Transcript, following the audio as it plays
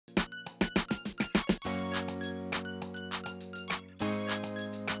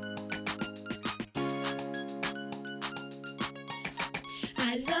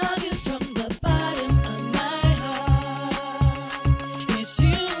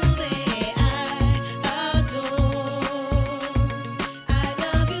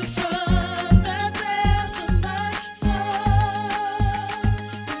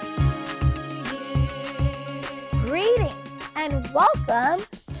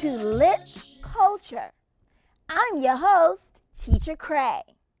to LiT Culture. I'm your host, Teacher Cray.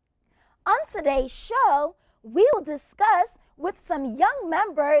 On today's show, we will discuss with some young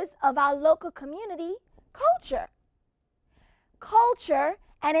members of our local community, culture. Culture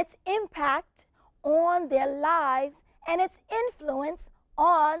and its impact on their lives and its influence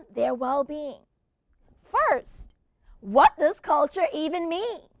on their well-being. First, what does culture even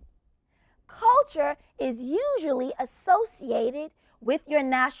mean? Culture is usually associated with your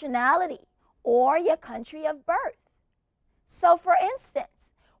nationality or your country of birth. So for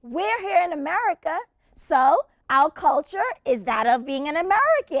instance, we're here in America, so our culture is that of being an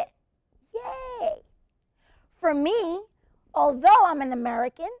American. Yay! For me, although I'm an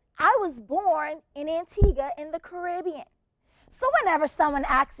American, I was born in Antigua in the Caribbean. So whenever someone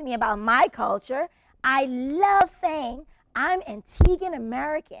asks me about my culture, I love saying I'm Antiguan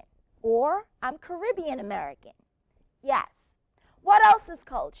American or I'm Caribbean American. Yes. What else is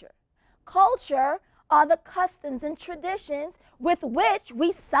culture? Culture are the customs and traditions with which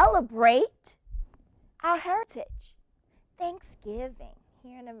we celebrate our heritage. Thanksgiving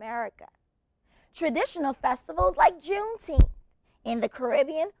here in America. Traditional festivals like Juneteenth. In the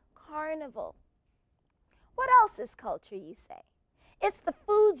Caribbean, Carnival. What else is culture, you say? It's the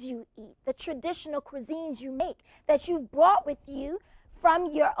foods you eat, the traditional cuisines you make that you've brought with you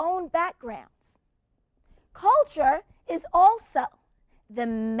from your own backgrounds. Culture is also the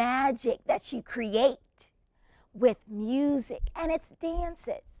magic that you create with music and its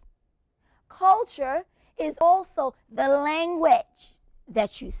dances. Culture is also the language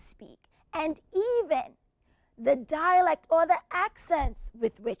that you speak and even the dialect or the accents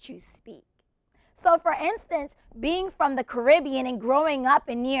with which you speak. So for instance, being from the Caribbean and growing up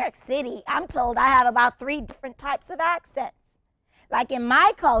in New York City, I'm told I have about 3 different types of accents. Like in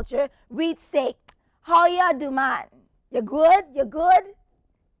my culture, we'd say, how ya do, man? You good? You good?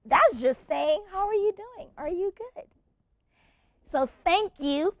 That's just saying, how are you doing? Are you good? So thank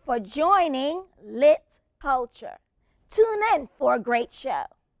you for joining LiT Culture. Tune in for a great show.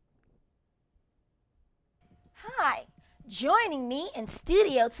 Hi, joining me in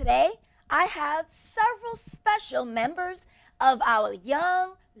studio today, I have several special members of our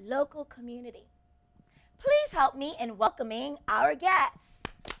young local community. Please help me in welcoming our guests.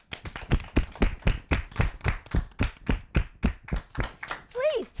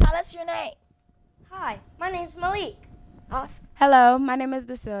 Please tell us your name. Hi, my name is Malik. Awesome. Hello, my name is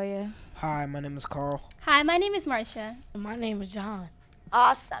Basilia. Hi, my name is Carl. Hi, my name is Marcia. My name is Jahan.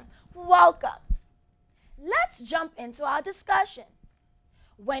 Awesome. Welcome. Let's jump into our discussion.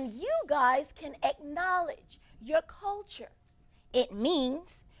 When you guys can acknowledge your culture, it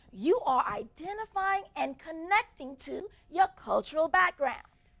means you are identifying and connecting to your cultural background.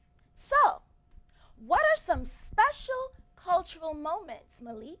 So, what are some special cultural moments,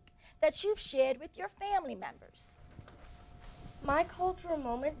 Malik, that you've shared with your family members? My cultural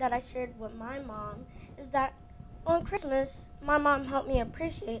moment that I shared with my mom is that on Christmas, my mom helped me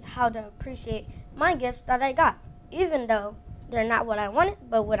appreciate how to appreciate my gifts that I got, even though they're not what I wanted,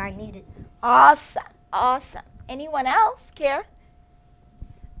 but what I needed. Awesome, awesome. Anyone else care?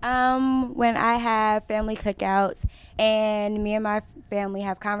 When I have family cookouts and me and my family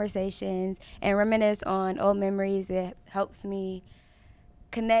have conversations and reminisce on old memories, it helps me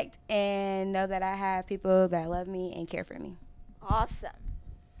connect and know that I have people that love me and care for me. Awesome.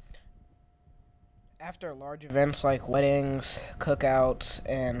 After large events like weddings, cookouts,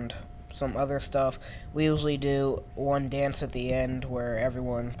 and some other stuff, we usually do one dance at the end where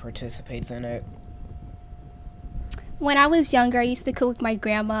everyone participates in it. When I was younger, I used to cook with my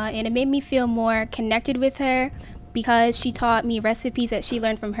grandma, and it made me feel more connected with her because she taught me recipes that she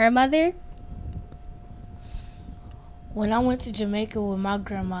learned from her mother. When I went to Jamaica with my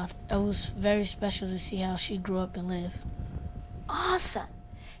grandma, it was very special to see how she grew up and lived. Awesome.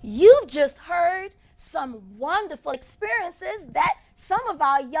 You've just heard some wonderful experiences that some of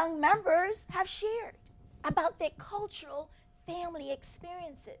our young members have shared about their cultural family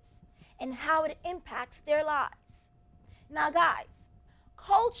experiences and how it impacts their lives. Now guys,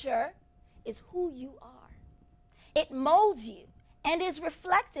 culture is who you are. It molds you and is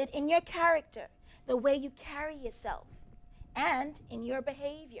reflected in your character, the way you carry yourself, and in your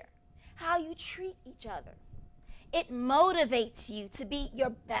behavior, how you treat each other. It motivates you to be your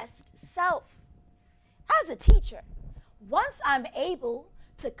best self. As a teacher, once I'm able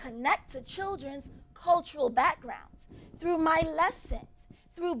to connect to children's cultural backgrounds through my lessons,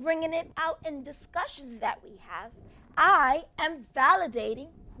 through bringing it out in discussions that we have, I am validating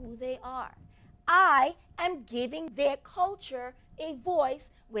who they are. I am giving their culture a voice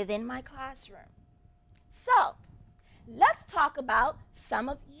within my classroom. So, let's talk about some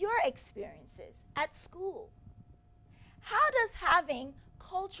of your experiences at school. How does having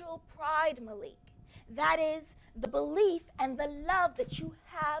cultural pride, Malik, that is the belief and the love that you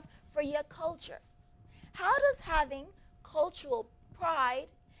have for your culture, how does having cultural pride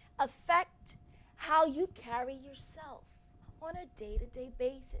affect how you carry yourself on a day-to-day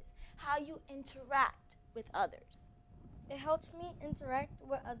basis, how you interact with others? It helps me interact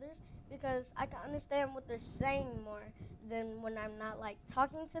with others because I can understand what they're saying more than when I'm not like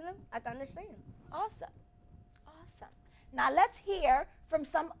talking to them. I can understand. Awesome. Awesome. Now let's hear from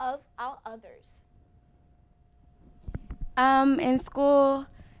some of our others. In school,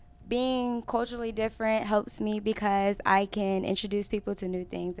 being culturally different helps me because I can introduce people to new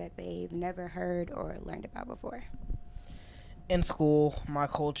things that they've never heard or learned about before. In school, my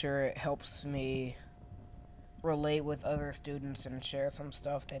culture helps me relate with other students and share some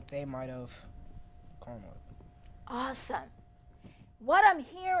stuff that they might have gone with. Awesome. What I'm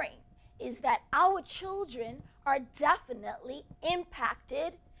hearing is that our children are definitely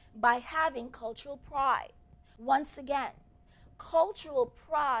impacted by having cultural pride. Once again, cultural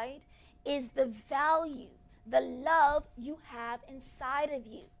pride is the value, the love you have inside of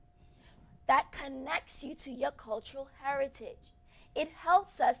you that connects you to your cultural heritage. It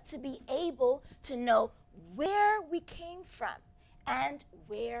helps us to be able to know where we came from and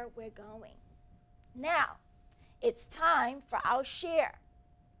where we're going. Now, it's time for our share.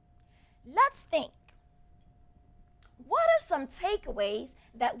 Let's think. What are some takeaways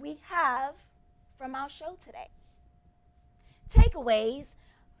that we have from our show today? Takeaways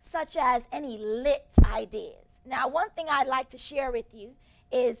such as any lit ideas. Now, one thing I'd like to share with you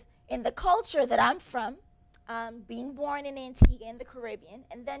is in the culture that I'm from, being born in Antigua in the Caribbean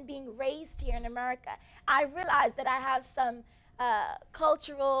and then being raised here in America, I realized that I have some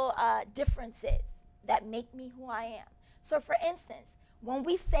cultural differences that make me who I am. So for instance, when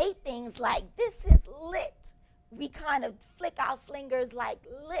we say things like, this is lit, we kind of flick our fingers like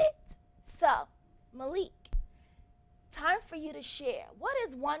lit. So, Malik, time for you to share. What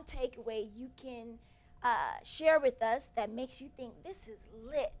is one takeaway you can share with us that makes you think this is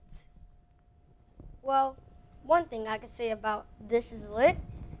lit? Well, one thing I can say about this is lit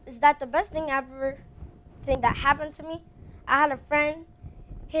is that the best thing that happened to me, I had a friend,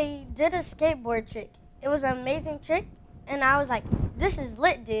 he did a skateboard trick. It was an amazing trick, and I was like, this is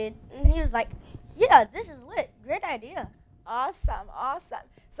lit, dude. And he was like, yeah, this is lit. Great idea. Awesome, awesome.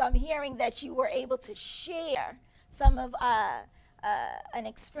 So I'm hearing that you were able to share some of an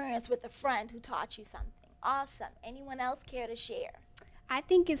experience with a friend who taught you something. Awesome. Anyone else care to share? I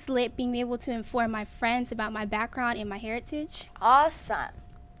think it's lit being able to inform my friends about my background and my heritage. Awesome.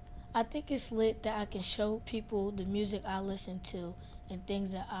 I think it's lit that I can show people the music I listen to and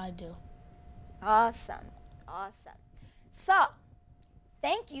things that I do. Awesome, awesome. So,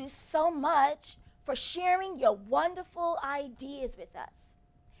 thank you so much for sharing your wonderful ideas with us.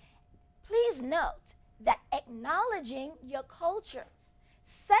 Please note that acknowledging your culture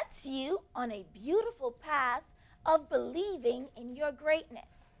sets you on a beautiful path of believing in your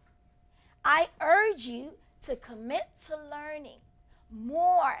greatness. I urge you to commit to learning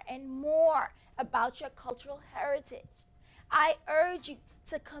more and more about your cultural heritage. I urge you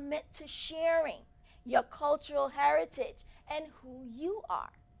to commit to sharing your cultural heritage and who you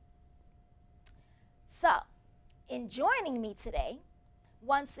are. So, in joining me today,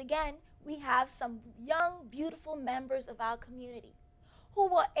 once again, we have some young, beautiful members of our community who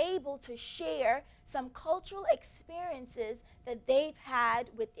were able to share some cultural experiences that they've had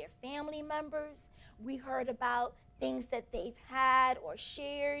with their family members. We heard about things that they've had or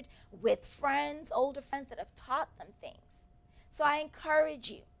shared with friends, older friends that have taught them things. So I encourage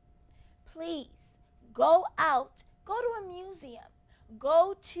you, please go out, go to a museum,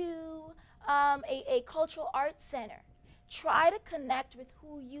 go to a cultural arts center. Try to connect with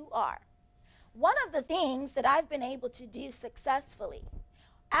who you are. One of the things that I've been able to do successfully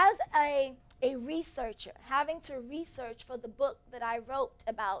as a researcher, having to research for the book that I wrote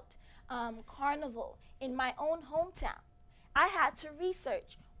about Carnival in my own hometown, I had to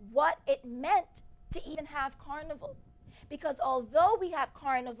research what it meant to even have Carnival. Because although we have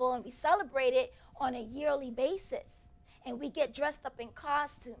Carnival and we celebrate it on a yearly basis, and we get dressed up in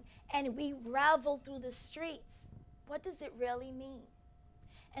costume and we revel through the streets, what does it really mean?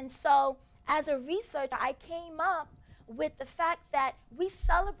 And so as a researcher, I came up with the fact that we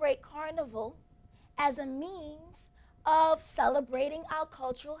celebrate Carnival as a means of celebrating our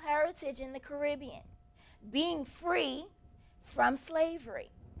cultural heritage in the Caribbean, being free from slavery.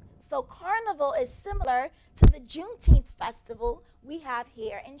 So Carnival is similar to the Juneteenth festival we have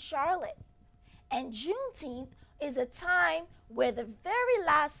here in Charlotte. And Juneteenth is a time where the very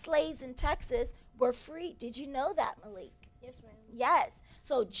last slaves in Texas were free. Did you know that, Malik? Yes, ma'am. Yes.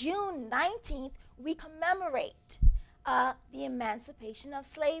 So June 19th, we commemorate the emancipation of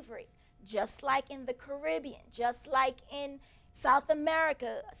slavery, just like in the Caribbean, just like in South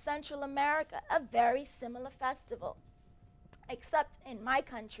America, Central America, a very similar festival. Except in my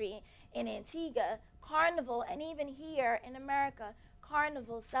country, in Antigua, Carnival, and even here in America,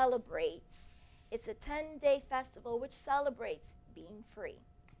 Carnival celebrates. It's a 10-day festival which celebrates being free.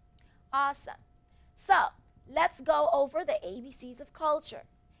 Awesome. So let's go over the ABCs of culture.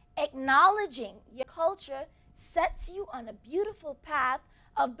 Acknowledging your culture sets you on a beautiful path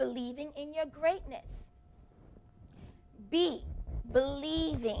of believing in your greatness. B,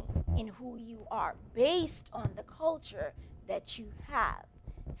 believing in who you are based on the culture that you have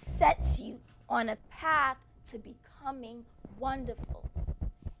sets you on a path to becoming wonderful.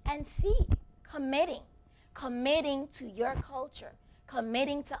 And C, committing to your culture,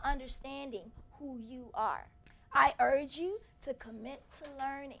 committing to understanding who you are. I urge you to commit to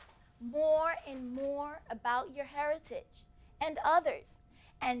learning more and more about your heritage and others,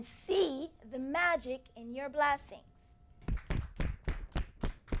 and see the magic in your blessings.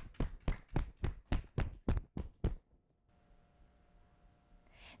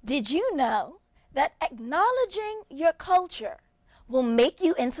 Did you know that acknowledging your culture will make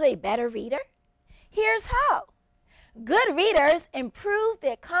you into a better reader? Here's how. Good readers improve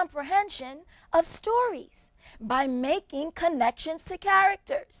their comprehension of stories by making connections to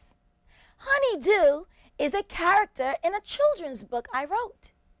characters. Honeydew is a character in a children's book I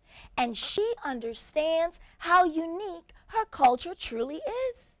wrote, and she understands how unique her culture truly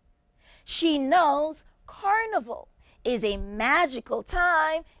is. She knows Carnival is a magical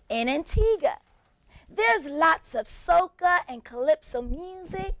time in Antigua. There's lots of soca and calypso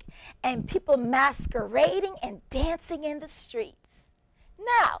music and people masquerading and dancing in the streets.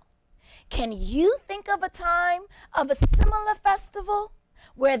 Now, can you think of a time of a similar festival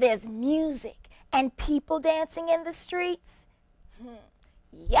where there's music and people dancing in the streets?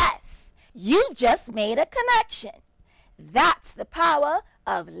 Yes, you've just made a connection. That's the power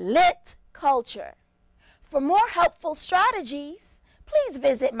of LiT culture. For more helpful strategies, please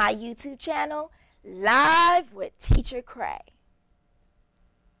visit my YouTube channel, Live with TeacherCray.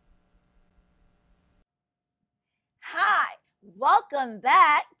 Hi, welcome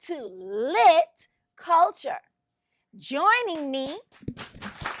back to LiT Culture. Joining me,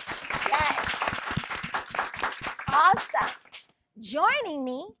 yes, awesome. Joining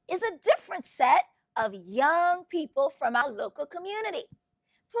me is a different set of young people from our local community.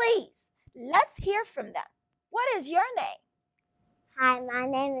 Please, let's hear from them. What is your name? Hi, my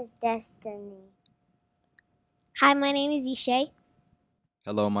name is Destiny. Hi, my name is Ishay.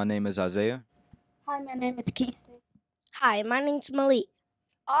 Hello, my name is Isaiah. Hi, my name is Keiston. Hi, my name's Malik.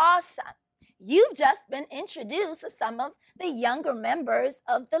 Awesome. You've just been introduced to some of the younger members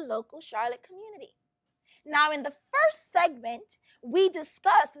of the local Charlotte community. Now, in the first segment, we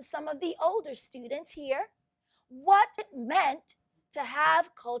discussed with some of the older students here what it meant to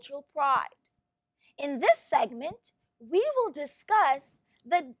have cultural pride. In this segment, we will discuss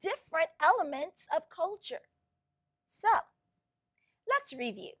the different elements of culture. So, let's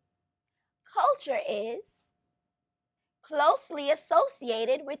review. Culture is closely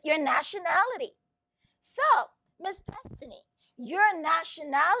associated with your nationality. So, Miss Destiny, your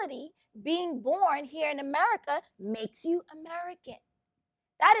nationality, being born here in America, makes you American.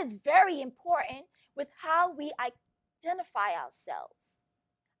 That is very important with how we identify ourselves,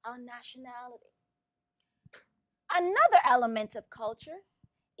 our nationality. Another element of culture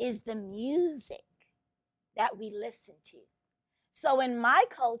is the music that we listen to. So in my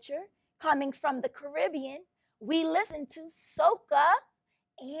culture, coming from the Caribbean, we listen to soca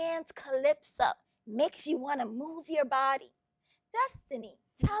and calypso. Makes you want to move your body. Destiny,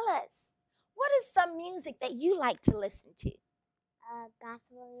 tell us, what is some music that you like to listen to?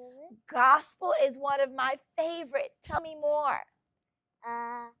 Gospel music. Gospel is one of my favorite. Tell me more.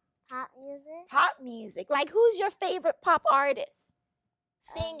 Pop music. Pop music. Like, who's your favorite pop artist?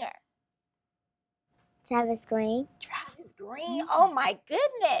 Singer. Travis Green. Travis Green. Oh my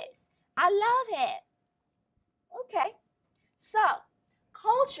goodness. I love him. Okay. So,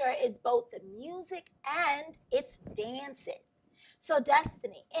 culture is both the music and its dances. So,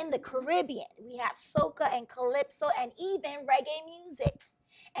 Destiny, in the Caribbean, we have soca and calypso and even reggae music.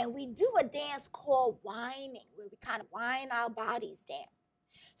 And we do a dance called whining, where we kind of whine our bodies down.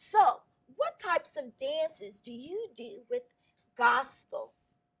 So, what types of dances do you do with gospel?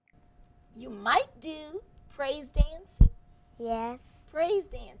 You might do praise dancing. Yes. Praise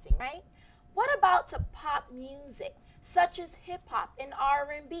dancing, right? What about to pop music, such as hip-hop and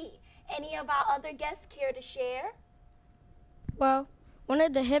R&B? Any of our other guests care to share? Well, one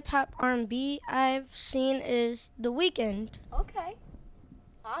of the hip-hop R&B I've seen is The Weeknd. Okay,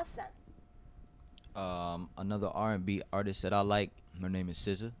 awesome. Another R&B artist that I like, her name is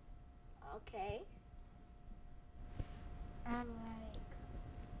SZA. Okay. I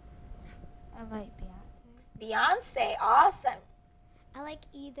like Beyonce. Beyonce, awesome. I like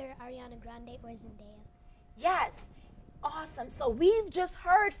either Ariana Grande or Zendaya. Yes, awesome. So we've just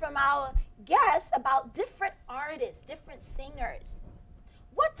heard from our guests about different artists, different singers.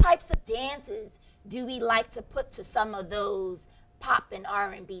 What types of dances do we like to put to some of those pop and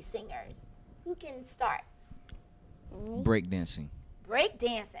R&B singers? Who can start? Breakdancing.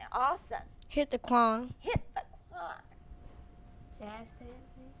 Breakdancing, awesome. Hit the Quan. Hit the Quan. Jazz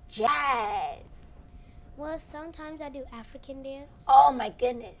dancing. Jazz. Well, sometimes I do African dance. Oh my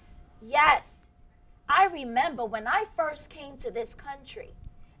goodness, yes. I remember when I first came to this country,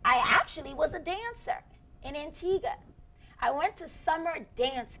 I actually was a dancer in Antigua. I went to summer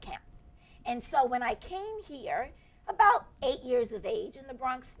dance camp. And so when I came here, about 8 years of age in the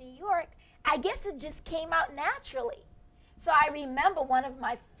Bronx, New York, I guess it just came out naturally. So I remember one of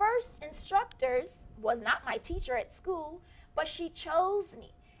my first instructors was not my teacher at school, but she chose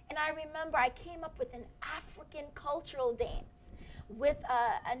me. And I remember I came up with an African cultural dance with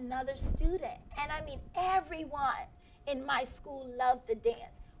another student. And I mean, everyone in my school loved the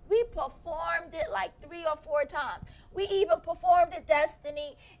dance. We performed it like 3 or 4 times. We even performed it,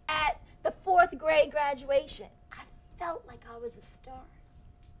 Destiny, at the 4th grade graduation. I felt like I was a star.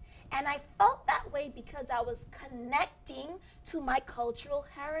 And I felt that way because I was connecting to my cultural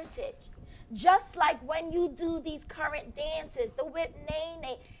heritage. Just like when you do these current dances, the whip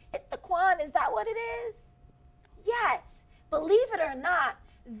nene, hit the Quan, is that what it is? Yes, believe it or not,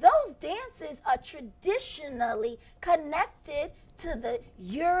 those dances are traditionally connected to the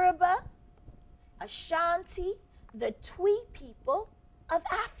Yoruba, Ashanti, the Twi people of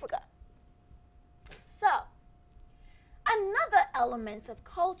Africa. So, another element of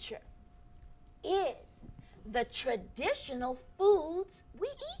culture is the traditional foods we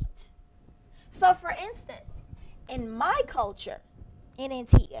eat. So for instance, in my culture, in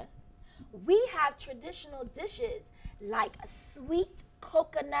Antigua, we have traditional dishes like a sweet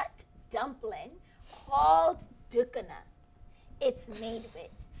coconut dumpling called dukana. It's made with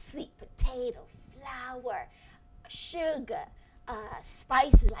sweet potato, flour, sugar,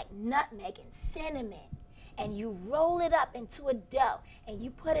 spices like nutmeg and cinnamon. And you roll it up into a dough and you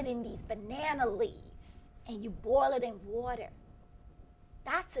put it in these banana leaves and you boil it in water.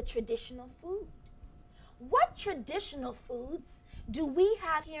 That's a traditional food. What traditional foods do we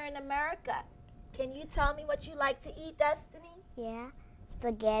have here in America? Can you tell me what you like to eat, Destiny? Yeah,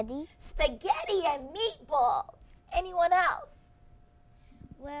 spaghetti. Spaghetti and meatballs. Anyone else?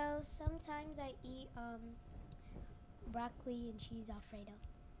 Well, sometimes I eat broccoli and cheese Alfredo.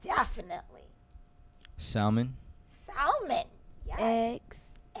 Definitely. Salmon. Salmon. Yes.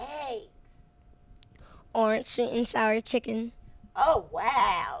 Eggs. Eggs. Orange sweet and sour chicken. Oh,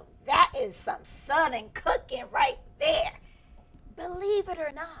 wow. That is some Southern cooking right there. Believe it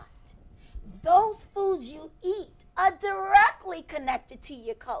or not, those foods you eat are directly connected to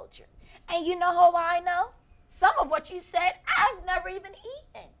your culture. And you know how I know? Some of what you said, I've never even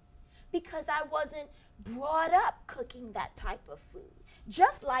eaten because I wasn't brought up cooking that type of food.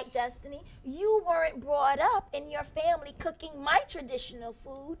 Just like Destiny, you weren't brought up in your family cooking my traditional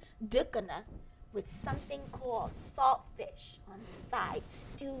food, dukana, with something called saltfish on the side,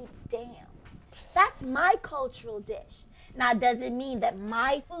 stewed down. That's my cultural dish. Now, does it mean that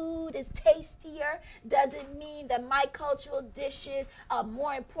my food is tastier? Does it mean that my cultural dishes are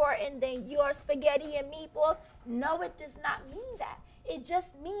more important than your spaghetti and meatballs? No, it does not mean that. It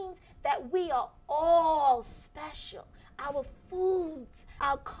just means that we are all special. Our foods,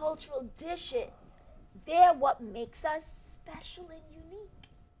 our cultural dishes, they're what makes us special and unique.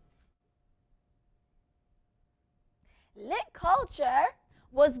 Lit Culture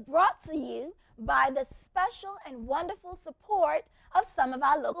was brought to you by the special and wonderful support of some of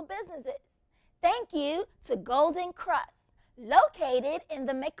our local businesses. Thank you to Golden Crust, located in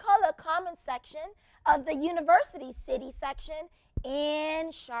the McCullough Commons section of the University City section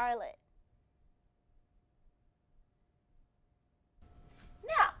in Charlotte.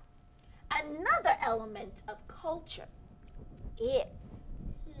 Now, another element of culture is,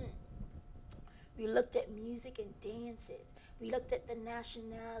 we looked at music and dances. We looked at the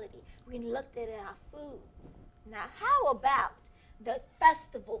nationality. We looked at our foods. Now, how about the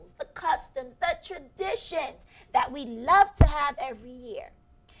festivals, the customs, the traditions that we love to have every year?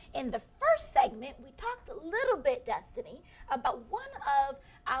 In the first segment, we talked a little bit, Destiny, about one of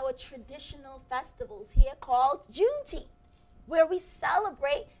our traditional festivals here called Juneteenth, where we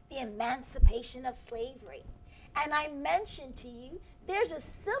celebrate the emancipation of slavery. And I mentioned to you there's a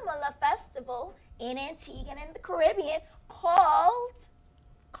similar festival in Antigua and in the Caribbean called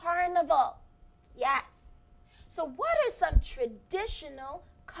Carnival. Yes. So what are some traditional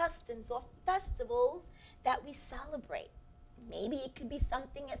customs or festivals that we celebrate? Maybe it could be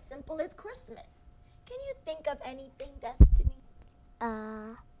something as simple as Christmas. Can you think of anything, Destiny?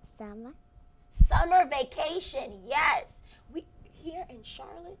 Summer. Summer vacation, yes. Here in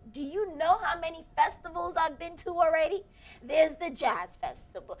Charlotte, do you know how many festivals I've been to already? There's the Jazz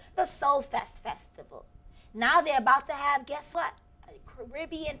Festival, the Soul Fest Festival. Now they're about to have, guess what? A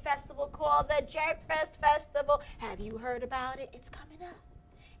Caribbean festival called the Jerk Fest Festival. Have you heard about it? It's coming up.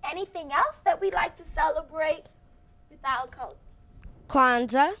 Anything else that we like to celebrate with our culture?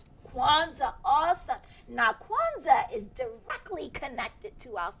 Kwanzaa. Kwanzaa, awesome. Now Kwanzaa is directly connected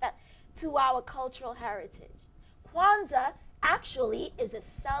to our cultural heritage. Kwanzaa actually is a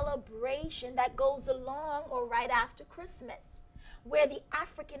celebration that goes along or right after Christmas, where the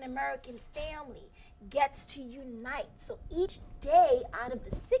African American family gets to unite. So each day out of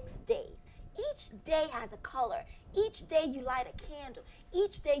the 6 days, each day has a color. Each day you light a candle.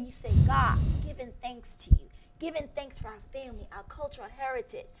 Each day you say, God, giving thanks to you, giving thanks for our family, our cultural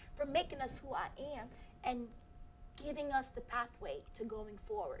heritage, for making us who I am, and giving us the pathway to going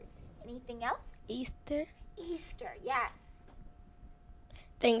forward. Anything else? Easter. Easter, yes.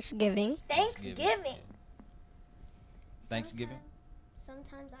 Thanksgiving. Thanksgiving. Thanksgiving.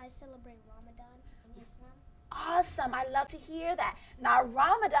 Sometimes I celebrate Ramadan in Islam. Awesome. I love to hear that. Now,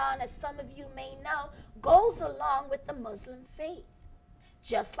 Ramadan, as some of you may know, goes along with the Muslim faith,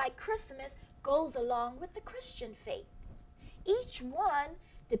 just like Christmas goes along with the Christian faith. Each one,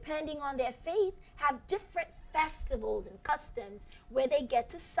 depending on their faith, have different festivals and customs where they get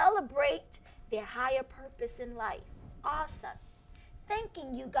to celebrate their higher purpose in life. Awesome.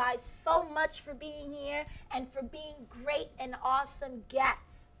 Thanking you guys so much for being here and for being great and awesome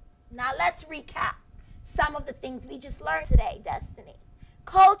guests. Now let's recap some of the things we just learned today, Destiny.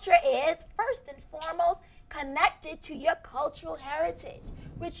 Culture is, first and foremost, connected to your cultural heritage,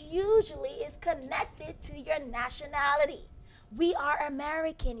 which usually is connected to your nationality. We are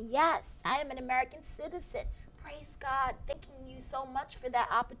American, yes. I am an American citizen. Praise God. Thanking you so much for that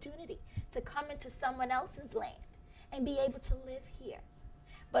opportunity to come into someone else's land and be able to live here.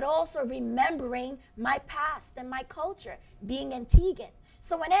 But also remembering my past and my culture, being Antiguan.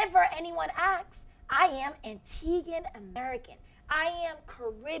 So whenever anyone asks, I am Antiguan American. I am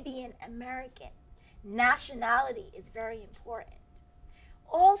Caribbean American. Nationality is very important.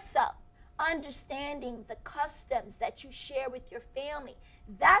 Also, understanding the customs that you share with your family.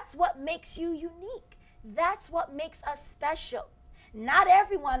 That's what makes you unique. That's what makes us special. Not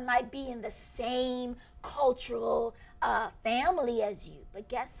everyone might be in the same cultural family as you, but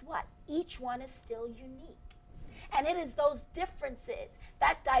guess what? Each one is still unique. And it is those differences,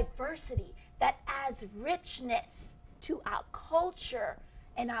 that diversity, that adds richness to our culture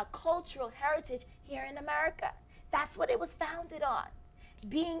and our cultural heritage here in America. That's what it was founded on.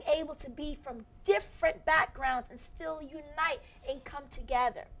 Being able to be from different backgrounds and still unite and come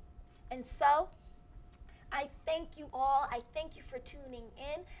together. And so, I thank you all. I thank you for tuning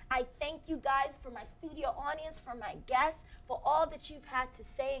in. I thank you guys for my studio audience, for my guests, for all that you've had to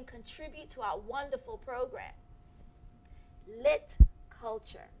say and contribute to our wonderful program. LiT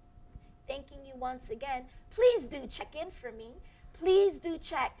Culture. Thanking you once again. Please do check in for me. Please do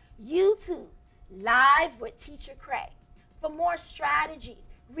check YouTube Live with TeacherCray for more strategies,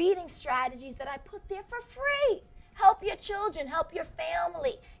 reading strategies that I put there for free. Help your children, help your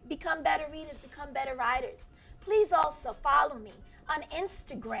family become better readers, become better writers. Please also follow me on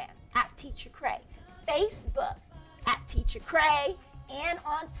Instagram at TeacherCray, Facebook at TeacherCray, and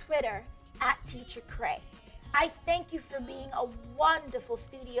on Twitter at TeacherCray. I thank you for being a wonderful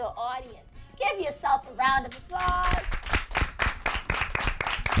studio audience. Give yourself a round of applause.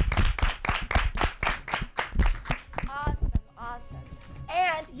 Awesome, awesome.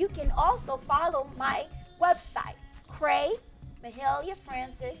 And you can also follow my website, Cray, Mahalia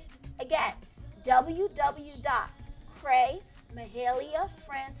Francis. Again,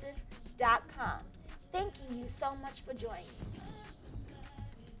 www.CrayMahaliaFrancis.com. Thanking you so much for joining me.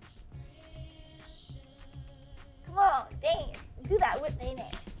 Come on, dance. Do that with me now.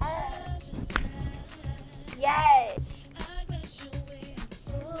 Yes.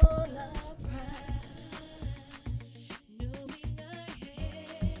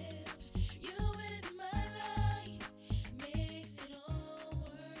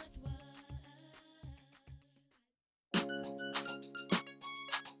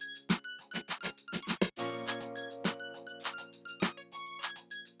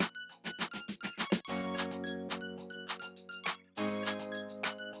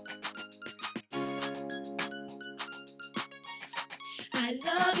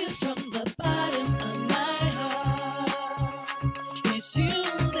 love you from the bottom of my heart. It's you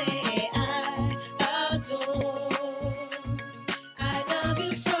that I adore. I love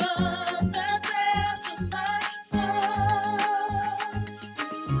you from the depths of my soul.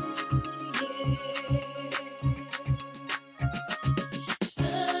 Ooh, yeah.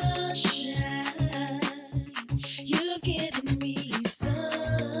 Sunshine, you've given me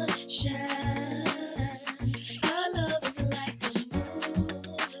sunshine. Our love is like the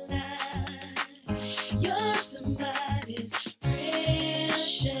moonlight. You're somebody's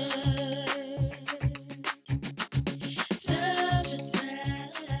precious. Time to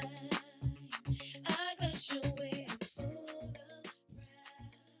time, I bless your way, I'm full of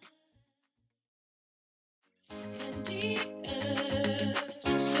pride. And deep,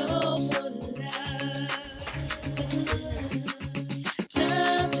 so full of love.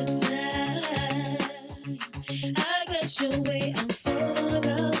 Time to time, I glance your way, I'm full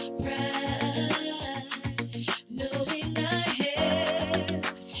of pride. Knowing I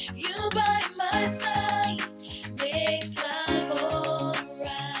have you by my side makes life alright.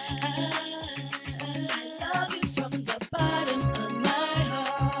 I love you from the bottom of my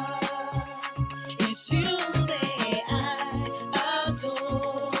heart. It's you that I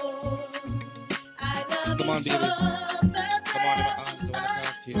adore. I love Come on, you baby. from the Come on in my depths arms, of I wanna my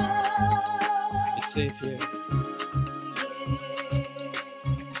talk to you. soul. It's safe here.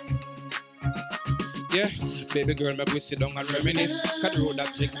 Yeah, baby girl, maybe we sit down and reminisce. Cause the road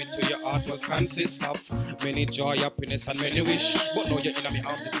that take me to your heart was consist of many joy, happiness, and many wish. But now you're in my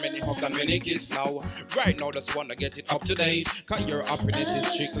arms with many hugs and many kisses. Now, right now, just wanna get it up to date. Cause your happiness is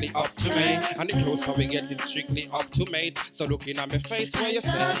strictly up to me. And the closer we get, it's strictly up to mate. So looking at my face, where you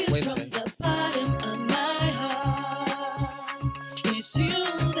say, Love you where you from say. the bottom of my heart. It's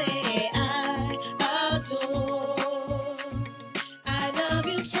you that I adore. I love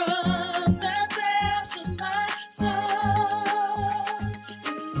you from the depths of my soul.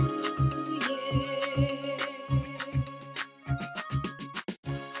 Ooh, yeah.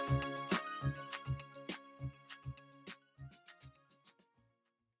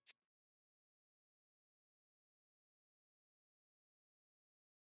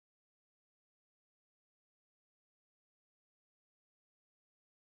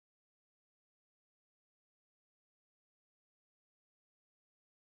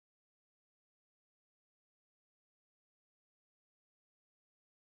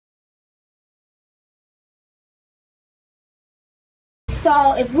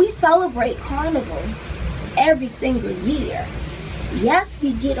 So if we celebrate Carnival every single year, yes,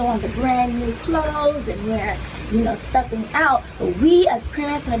 we get on the brand new clothes and we're, stepping out, but we as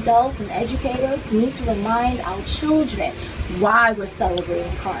parents and adults and educators need to remind our children why we're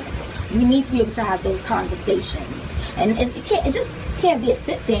celebrating Carnival. We need to be able to have those conversations. And it just can't be a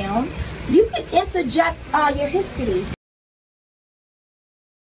sit down. You could interject your history